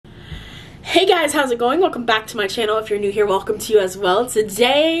Hey guys, how's it going? Welcome back to my channel. If you're new here, welcome to you as well.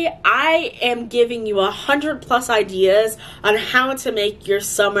 Today, I am giving you 100+ ideas on how to make your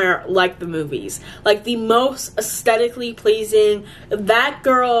summer like the movies. Like the most aesthetically pleasing, that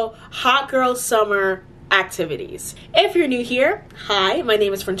girl, hot girl summer activities. If you're new here, hi, my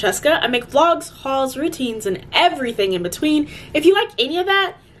name is Francesca. I make vlogs, hauls, routines, and everything in between. If you like any of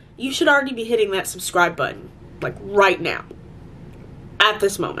that, you should already be hitting that subscribe button, like right now, at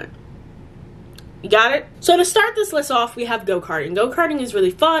this moment. You got it? So to start this list off, we have go-karting. Go-karting is really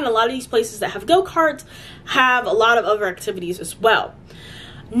fun. A lot of these places that have go-karts have a lot of other activities as well.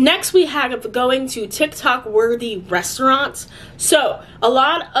 Next, we have going to TikTok-worthy restaurants. So, a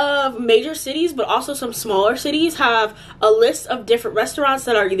lot of major cities, but also some smaller cities, have a list of different restaurants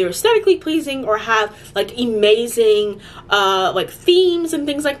that are either aesthetically pleasing or have, like, amazing, themes and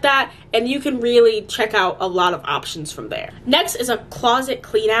things like that. And you can really check out a lot of options from there. Next is a closet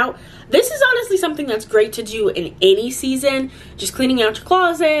clean-out. This is honestly something that's great to do in any season. Just cleaning out your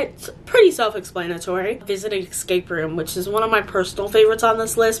closet. It's pretty self-explanatory. Visit an escape room, which is one of my personal favorites on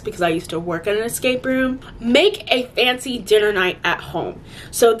this list because I used to work in an escape room. Make a fancy dinner night at home.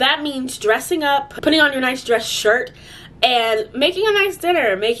 So that means dressing up, putting on your nice dress shirt, and making a nice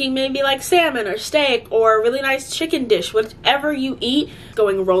dinner, making maybe like salmon or steak or a really nice chicken dish, whatever you eat.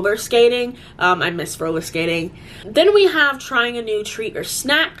 Going roller skating. I miss roller skating. Then we have trying a new treat or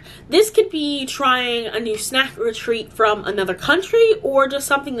snack. This could be trying a new snack or treat from another country or just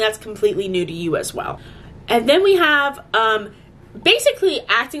something that's completely new to you as well. And then we have basically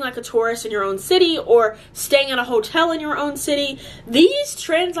acting like a tourist in your own city or staying at a hotel in your own city. These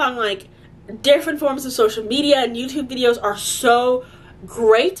trends on like different forms of social media and YouTube videos are so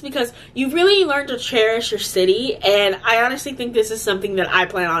great because you really learn to cherish your city, and I honestly think this is something that I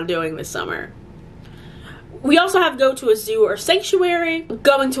plan on doing this summer. We also have go to a zoo or sanctuary,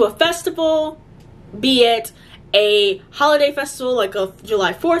 going to a festival, be it a holiday festival like a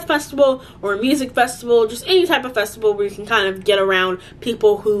July 4th festival or a music festival, just any type of festival where you can kind of get around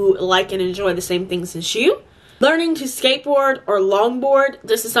people who like and enjoy the same things as you. Learning to skateboard or longboard.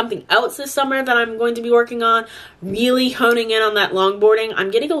 This is something else this summer that I'm going to be working on. Really honing in on that longboarding. I'm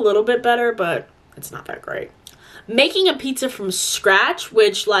getting a little bit better, but it's not that great. Making a pizza from scratch,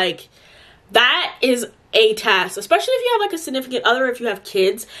 which like, that is a task. Especially if you have like a significant other, if you have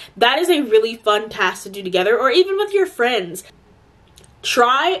kids. That is a really fun task to do together, or even with your friends.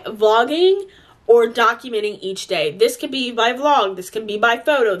 Try vlogging or documenting each day. This could be by vlog, this can be by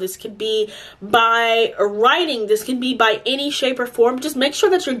photo, this could be by writing, this can be by any shape or form. Just make sure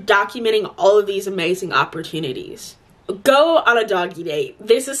that you're documenting all of these amazing opportunities. Go on a doggy date.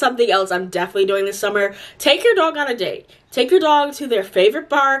 This is something else I'm definitely doing this summer. Take your dog on a date. Take your dog to their favorite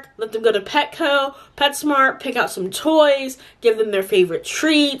park. Let them go to Petco, PetSmart, pick out some toys, give them their favorite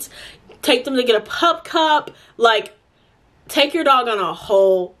treats, take them to get a pup cup. Like, take your dog on a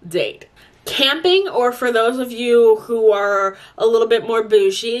whole date. Camping, or for those of you who are a little bit more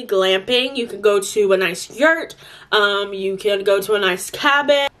bougie, glamping. You can go to a nice yurt, you can go to a nice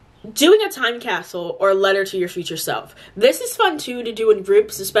cabin. Doing a time capsule or a letter to your future self. This is fun too to do in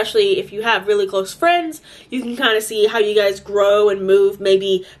groups, especially if you have really close friends. You can kind of see how you guys grow and move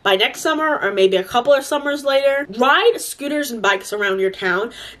maybe by next summer or maybe a couple of summers later. Ride scooters and bikes around your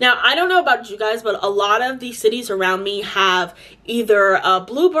town. Now, I don't know about you guys, but a lot of these cities around me have either a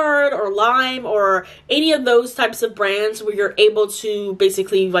Bluebird or Lime or any of those types of brands where you're able to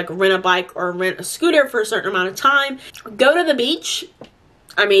basically like rent a bike or rent a scooter for a certain amount of time. Go to the beach.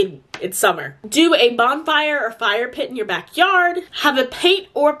 I mean, it's summer. Do a bonfire or fire pit in your backyard. Have a paint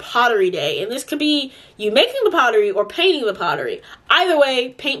or pottery day. And this could be you making the pottery or painting the pottery. Either way,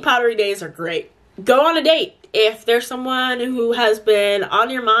 paint pottery days are great. Go on a date. If there's someone who has been on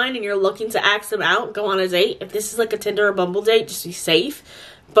your mind and you're looking to ask them out, go on a date. If this is like a Tinder or Bumble date, just be safe.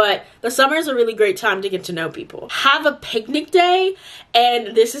 But the summer is a really great time to get to know people. Have a picnic day,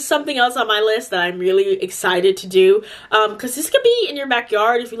 and this is something else on my list that I'm really excited to do, because this could be in your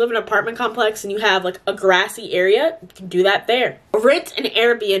backyard. If you live in an apartment complex and you have like a grassy area, you can do that there. Rent an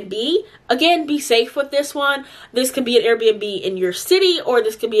Airbnb. Again, be safe with this one. This could be an Airbnb in your city, or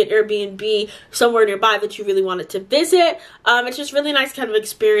this could be an Airbnb somewhere nearby that you really wanted to visit. It's just really nice kind of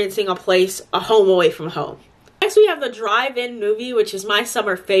experiencing a place, a home away from home. Next, we have the drive-in movie, which is my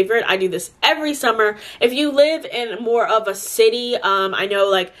summer favorite. I do this every summer. If you live in more of a city, I know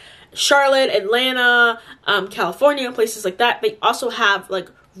like Charlotte, Atlanta, California, places like that, they also have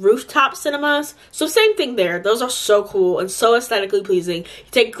like rooftop cinemas. So same thing there. Those are so cool and so aesthetically pleasing. You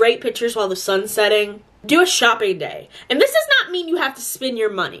take great pictures while the sun's setting. Do a shopping day. And this does not mean you have to spend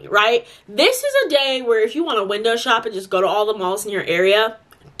your money, right? This is a day where if you want to window shop and just go to all the malls in your area,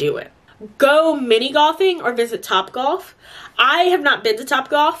 do it. go mini golfing or visit Topgolf. I have not been to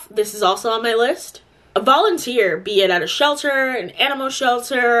Topgolf. This is also on my list. Volunteer, be it at a shelter, an animal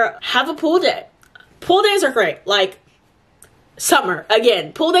shelter, have a pool day. Pool days are great. Like, summer.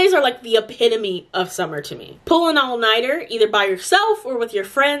 Again, pool days are like the epitome of summer to me. Pull an all-nighter, either by yourself or with your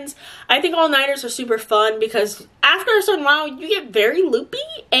friends. I think all-nighters are super fun because after a certain while, you get very loopy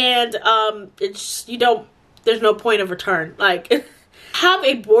and there's no point of return. Like, have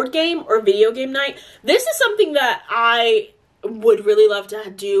a board game or video game night. This is something that I would really love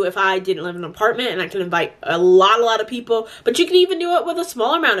to do if I didn't live in an apartment and I could invite a lot of people, but you can even do it with a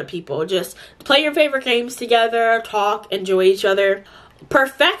small amount of people. Just play your favorite games together, talk, enjoy each other.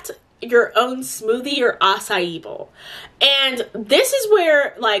 Perfect your own smoothie or acai bowl. And this is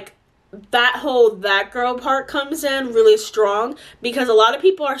where, like, that girl part comes in really strong, because a lot of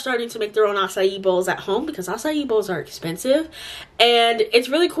people are starting to make their own acai bowls at home because acai bowls are expensive, and it's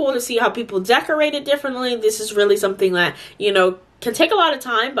really cool to see how people decorate it differently. This is really something that, you know, can take a lot of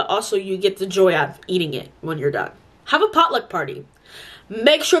time, but also you get the joy out of eating it when you're done. Have a potluck party.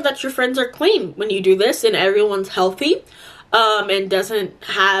 Make sure that your friends are clean when you do this and everyone's healthy and doesn't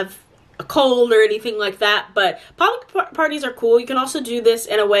have a cold or anything like that. But potluck parties are cool. You can also do this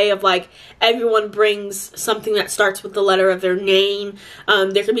in a way of, like, everyone brings something that starts with the letter of their name.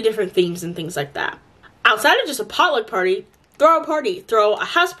 There can be different themes and things like that. Outside of just a potluck party, throw a party. Throw a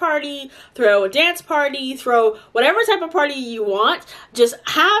house party, throw a dance party, throw whatever type of party you want. Just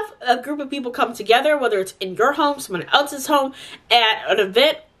have a group of people come together, whether it's in your home, someone else's home, at an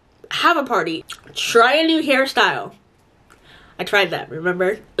event. Have a party. Try a new hairstyle. I tried that,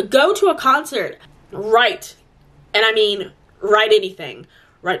 remember? Go to a concert. Write. And I mean, write anything.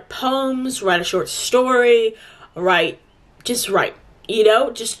 Write poems, write a short story, just write. You know,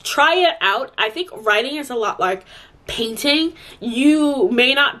 just try it out. I think writing is a lot like painting. You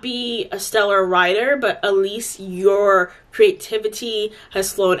may not be a stellar writer, but at least your creativity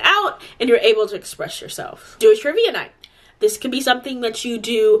has flown out and you're able to express yourself. Do a trivia night. This could be something that you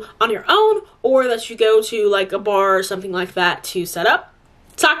do on your own or that you go to, like, a bar or something like that to set up.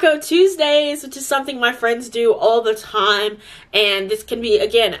 Taco Tuesdays, which is something my friends do all the time. And this can be,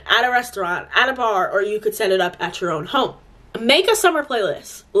 again, at a restaurant, at a bar, or you could set it up at your own home. Make a summer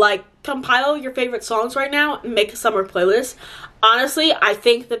playlist. Like, compile your favorite songs right now and make a summer playlist. Honestly, I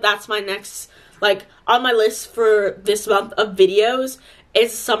think that that's my next, like, on my list for this month of videos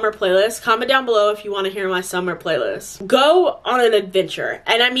is a summer playlist. Comment down below if you want to hear my summer playlist. Go on an adventure.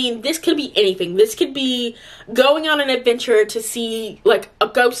 And I mean, this could be anything. This could be going on an adventure to see, like, a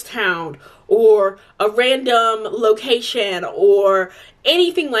ghost town or a random location or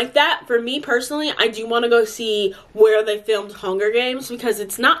anything like that. For me personally, I do want to go see where they filmed Hunger Games because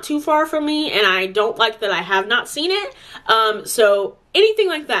it's not too far from me and I don't like that I have not seen it. So anything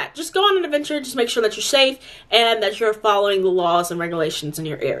like that. Just go on an adventure. Just make sure that you're safe and that you're following the laws and regulations in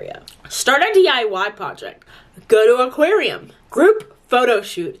your area. Start a DIY project. Go to an aquarium. Group photo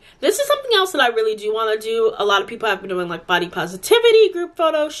shoot. This is something else that I really do want to do. A lot of people have been doing, like, body positivity group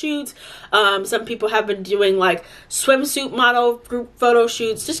photo shoots. Some people have been doing, like, swimsuit model group photo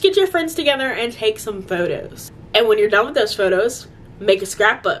shoots. Just get your friends together and take some photos. And when you're done with those photos, make a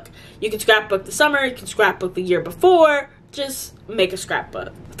scrapbook. You can scrapbook the summer. You can scrapbook the year before. Just make a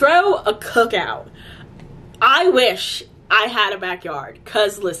scrapbook. Throw a cookout. I wish I had a backyard,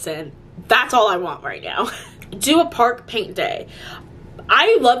 because listen, that's all I want right now. Do a park paint day.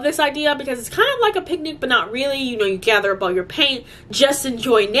 I love this idea because it's kind of like a picnic, but not really. You know, you gather up all your paint, just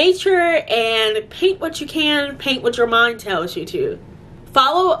enjoy nature, and paint what you can, paint what your mind tells you to.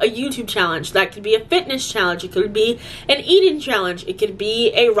 Follow a YouTube challenge. That could be a fitness challenge. It could be an eating challenge. It could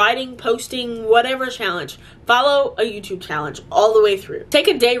be a writing, posting, whatever challenge. Follow a YouTube challenge all the way through. Take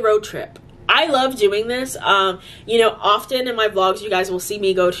a day road trip. I love doing this. You know, often in my vlogs, you guys will see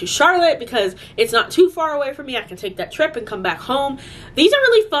me go to Charlotte because it's not too far away from me. I can take that trip and come back home. These are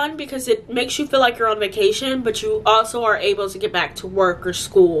really fun because it makes you feel like you're on vacation, but you also are able to get back to work or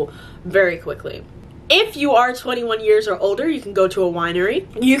school very quickly. If you are 21 years or older, you can go to a winery.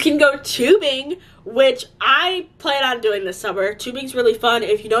 You can go tubing, which I plan on doing this summer. Tubing's really fun.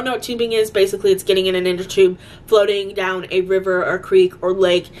 If you don't know what tubing is, basically it's getting in an inner tube, floating down a river or creek or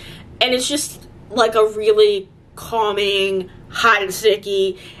lake. And it's just like a really calming, hot and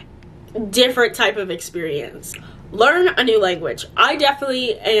sticky, different type of experience. Learn a new language. I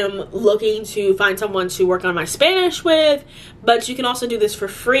definitely am looking to find someone to work on my Spanish with, but you can also do this for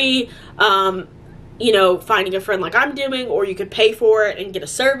free. You know, finding a friend like I'm doing, or you could pay for it and get a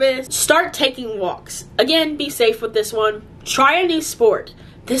service. Start taking walks. Again, be safe with this one. Try a new sport.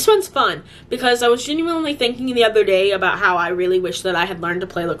 This one's fun because I was genuinely thinking the other day about how I really wish that I had learned to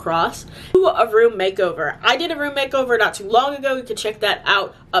play lacrosse. Do a room makeover. I did a room makeover not too long ago. You can check that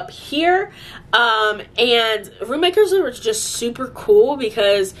out up here. And room makeovers are just super cool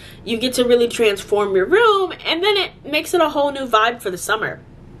because you get to really transform your room, and then it makes it a whole new vibe for the summer.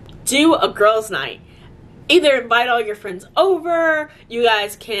 Do a girls' night. Either invite all your friends over, you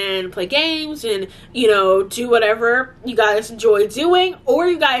guys can play games and, you know, do whatever you guys enjoy doing, or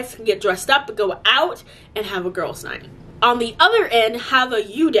you guys can get dressed up and go out and have a girls' night. On the other end, have a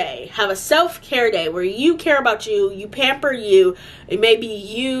you day, have a self-care day where you care about you, you pamper you, and maybe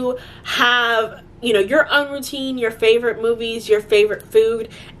you have, you know, your own routine, your favorite movies, your favorite food,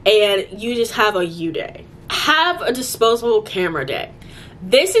 and you just have a you day. Have a disposable camera day.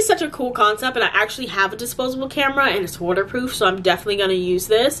 This is such a cool concept, and I actually have a disposable camera and it's waterproof, so I'm definitely going to use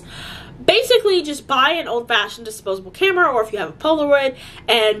this. Basically, just buy an old-fashioned disposable camera, or if you have a Polaroid,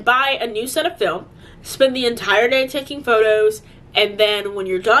 and buy a new set of film. Spend the entire day taking photos, and then when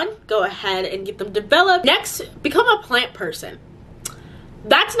you're done, go ahead and get them developed. Next, become a plant person.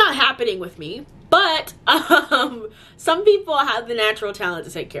 That's not happening with me, but some people have the natural talent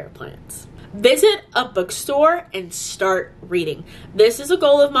to take care of plants. Visit a bookstore and start reading. This is a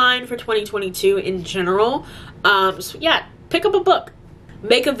goal of mine for 2022 in general. So yeah, pick up a book.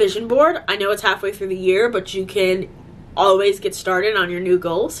 Make a vision board. I know it's halfway through the year, but you can always get started on your new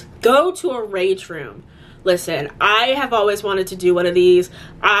goals. Go to a rage room. Listen, I have always wanted to do one of these.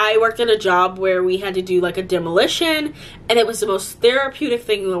 I worked in a job where we had to do like a demolition, and it was the most therapeutic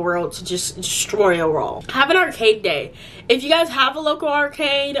thing in the world to just destroy a wall. Have an arcade day. If you guys have a local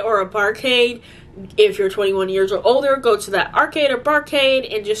arcade or a barcade, if you're 21 years or older, go to that arcade or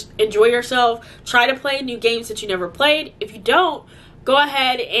barcade and just enjoy yourself. Try to play new games that you never played. If you don't, go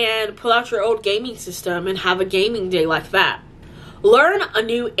ahead and pull out your old gaming system and have a gaming day like that. Learn a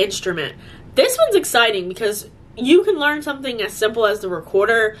new instrument. This one's exciting because you can learn something as simple as the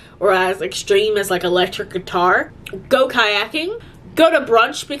recorder or as extreme as like electric guitar. Go kayaking. Go to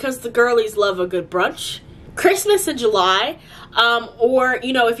brunch because the girlies love a good brunch. Christmas in July. Or,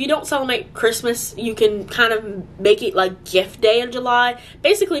 you know, if you don't celebrate Christmas, you can kind of make it like gift day in July.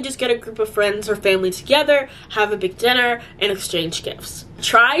 Basically, just get a group of friends or family together, have a big dinner, and exchange gifts.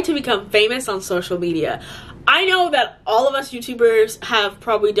 Try to become famous on social media. I know that all of us YouTubers have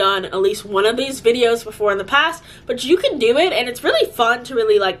probably done at least one of these videos before in the past, but you can do it, and it's really fun to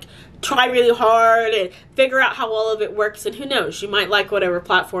really like try really hard and figure out how all of it works, and who knows, you might like whatever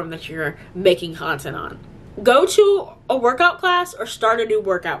platform that you're making content on. Go to a workout class or start a new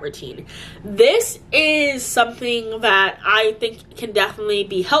workout routine. This is something that I think can definitely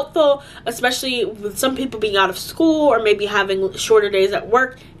be helpful, especially with some people being out of school or maybe having shorter days at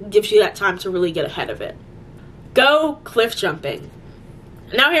work. It gives you that time to really get ahead of it. Go cliff jumping.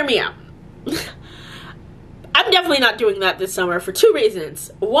 Now hear me out. I'm definitely not doing that this summer for two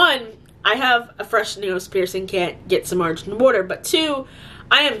reasons. One, I have a fresh nose piercing, can't get submerged in water. But two,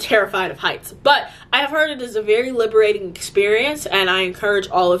 I am terrified of heights. But I have heard it is a very liberating experience, and I encourage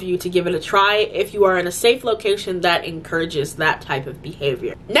all of you to give it a try if you are in a safe location that encourages that type of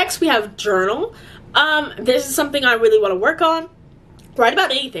behavior. Next, we have journal. This is something I really want to work on. Write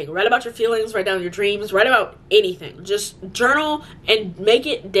about anything. Write about your feelings, write down your dreams, write about anything. Just journal and make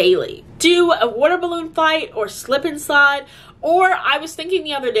it daily. Do a water balloon fight or slip and slide. Or I was thinking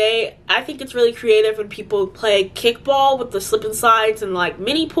the other day, I think it's really creative when people play kickball with the slip and slides and like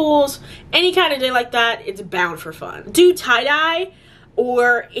mini pools. Any kind of day like that, it's bound for fun. Do tie-dye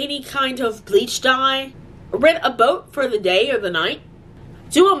or any kind of bleach dye. Rent a boat for the day or the night.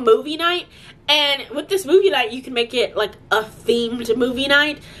 Do a movie night. And with this movie night, you can make it like a themed movie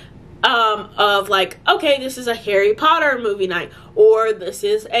night of like, okay, this is a Harry Potter movie night, or this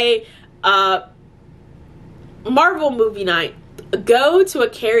is a Marvel movie night. Go to a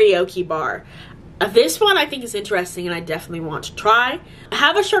karaoke bar. This one I think is interesting and I definitely want to try.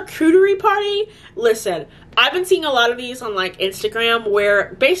 Have a charcuterie party. Listen, I've been seeing a lot of these on like Instagram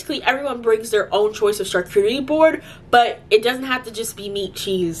where basically everyone brings their own choice of charcuterie board, but it doesn't have to just be meat,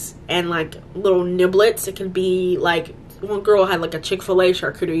 cheese, and like little niblets. It can be like, one girl had like a Chick-fil-A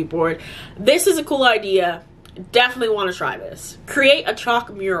charcuterie board. This is a cool idea. Definitely want to try this. Create a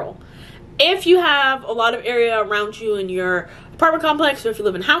chalk mural. If you have a lot of area around you in your apartment complex, or if you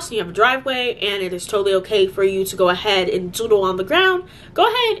live in a house and you have a driveway and it is totally okay for you to go ahead and doodle on the ground, go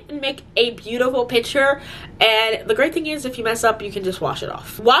ahead and make a beautiful picture. And the great thing is, if you mess up, you can just wash it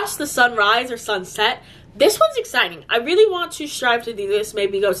off. Watch the sunrise or sunset. This one's exciting. I really want to strive to do this.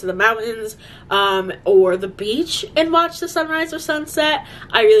 Maybe go to the mountains or the beach and watch the sunrise or sunset.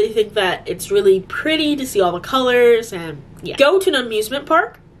 I really think that it's really pretty to see all the colors, and yeah. Go to an amusement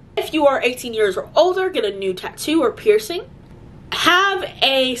park. If you are 18 years or older, get a new tattoo or piercing. Have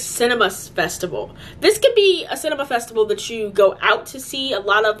a cinema festival. This could be a cinema festival that you go out to see. A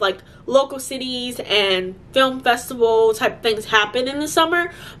lot of like local cities and film festival type things happen in the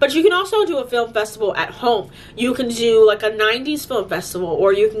summer, but you can also do a film festival at home. You can do like a 90s film festival,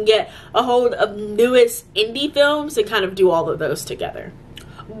 or you can get a hold of newest indie films and kind of do all of those together.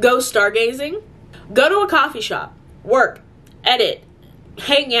 Go stargazing. Go to a coffee shop. Work. Edit.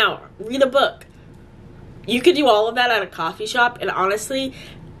 Hang out. Read a book. You could do all of that at a coffee shop, and honestly,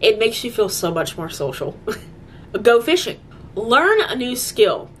 it makes you feel so much more social. Go fishing. Learn a new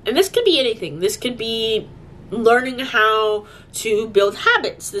skill. And this could be anything. This could be learning how to build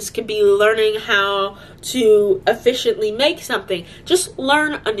habits. This could be learning how to efficiently make something. Just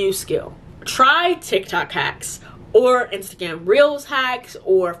learn a new skill. Try TikTok hacks, or Instagram Reels hacks,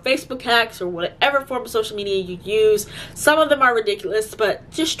 or Facebook hacks, or whatever form of social media you use. Some of them are ridiculous, but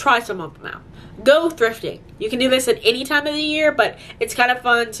just try some of them out. Go thrifting. You can do this at any time of the year, but it's kind of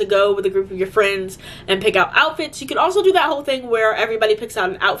fun to go with a group of your friends and pick out outfits. You can also do that whole thing where everybody picks out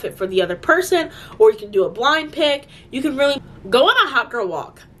an outfit for the other person, or you can do a blind pick. You can really go on a hot girl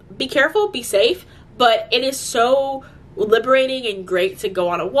walk. Be careful, be safe, but it is so liberating and great to go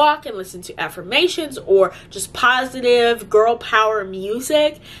on a walk and listen to affirmations or just positive girl power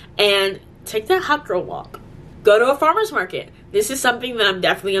music and take that hot girl walk. Go to a farmer's market. This is something that I'm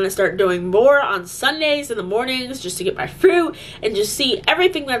definitely going to start doing more on Sundays in the mornings, just to get my fruit and just see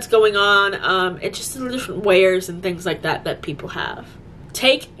everything that's going on, and just the different wares and things like that that people have.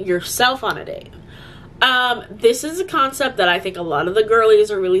 Take yourself on a date. This is a concept that I think a lot of the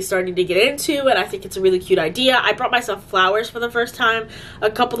girlies are really starting to get into, and I think it's a really cute idea. I brought myself flowers for the first time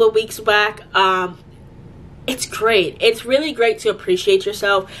a couple of weeks back. It's great. It's really great to appreciate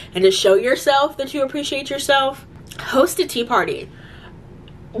yourself and to show yourself that you appreciate yourself. Host a tea party.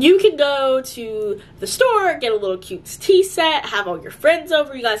 You can go to the store, get a little cute tea set, have all your friends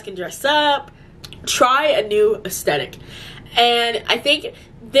over, you guys can dress up. Try a new aesthetic. And I think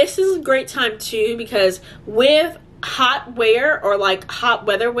this is a great time too, because with hot wear or like hot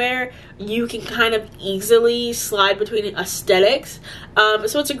weather wear, you can kind of easily slide between aesthetics.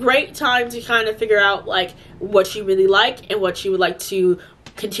 So it's a great time to kind of figure out like what you really like and what you would like to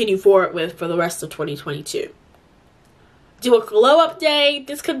continue forward with for the rest of 2022. Do a glow up day.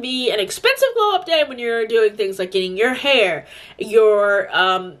 This could be an expensive glow up day when you're doing things like getting your hair, your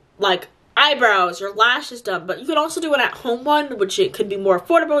like eyebrows, your lashes done, but you can also do an at home one, which it could be more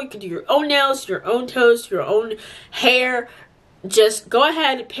affordable. You can do your own nails, your own toes, your own hair. Just go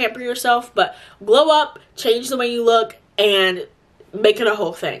ahead, pamper yourself, but glow up, change the way you look, and make it a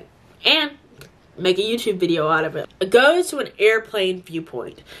whole thing. And make a YouTube video out of it. Go to an airplane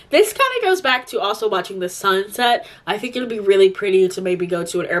viewpoint. This kind of goes back to also watching the sunset. I think it'll be really pretty to maybe go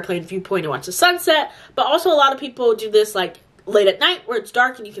to an airplane viewpoint and watch the sunset, but also a lot of people do this like late at night where it's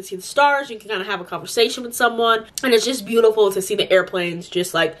dark and you can see the stars. You can kind of have a conversation with someone, and it's just beautiful to see the airplanes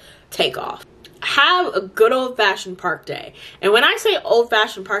just like take off. Have a good old-fashioned park day. And when I say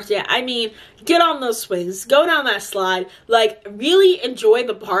old-fashioned park day, I mean get on those swings, go down that slide, like really enjoy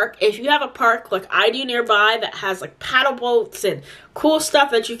the park. If you have a park like I do nearby that has like paddle boats and cool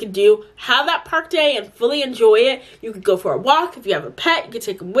stuff that you can do, have that park day and fully enjoy it. You could go for a walk. If you have a pet, you can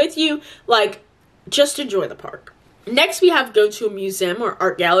take them with you. Like, just enjoy the park. Next, we have go to a museum or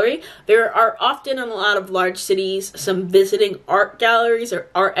art gallery. There are often in a lot of large cities some visiting art galleries or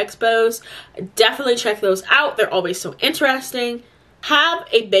art expos. Definitely check those out. They're always so interesting. Have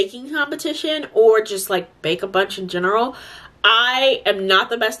a baking competition or just like bake a bunch in general. I am not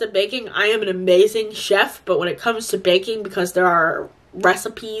the best at baking. I am an amazing chef, but when it comes to baking, because there are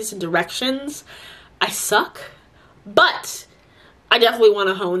recipes and directions, I suck. But I definitely want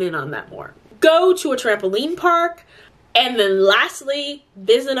to hone in on that more. Go to a trampoline park. And then lastly,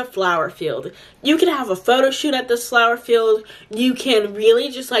 visit a flower field. You can have a photo shoot at this flower field. You can really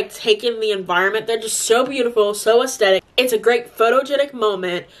just like take in the environment. They're just so beautiful, so aesthetic. It's a great photogenic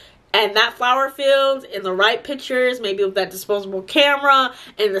moment. And that flower field in the right pictures, maybe with that disposable camera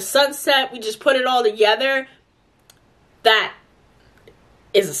and the sunset, we just put it all together. That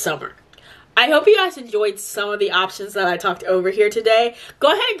is a summer. I hope you guys enjoyed some of the options that I talked over here today. Go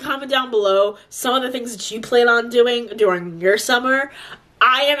ahead and comment down below some of the things that you plan on doing during your summer.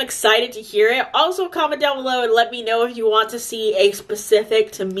 I am excited to hear it. Also, comment down below and let me know if you want to see a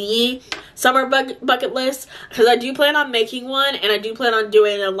specific to me summer bucket list, because I do plan on making one, and I do plan on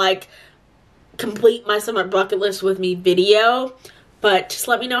doing a like complete my summer bucket list with me video. But just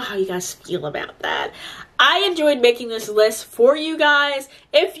let me know how you guys feel about that. I enjoyed making this list for you guys.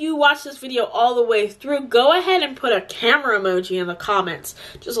 If you watch this video all the way through, go ahead and put a camera emoji in the comments.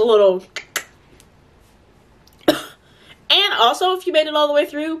 Just a little. And also, if you made it all the way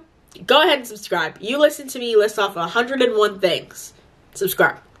through, go ahead and subscribe. You listen to me list off 101 things.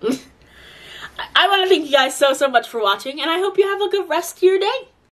 Subscribe. I want to thank you guys so much for watching, and I hope you have a good rest of your day.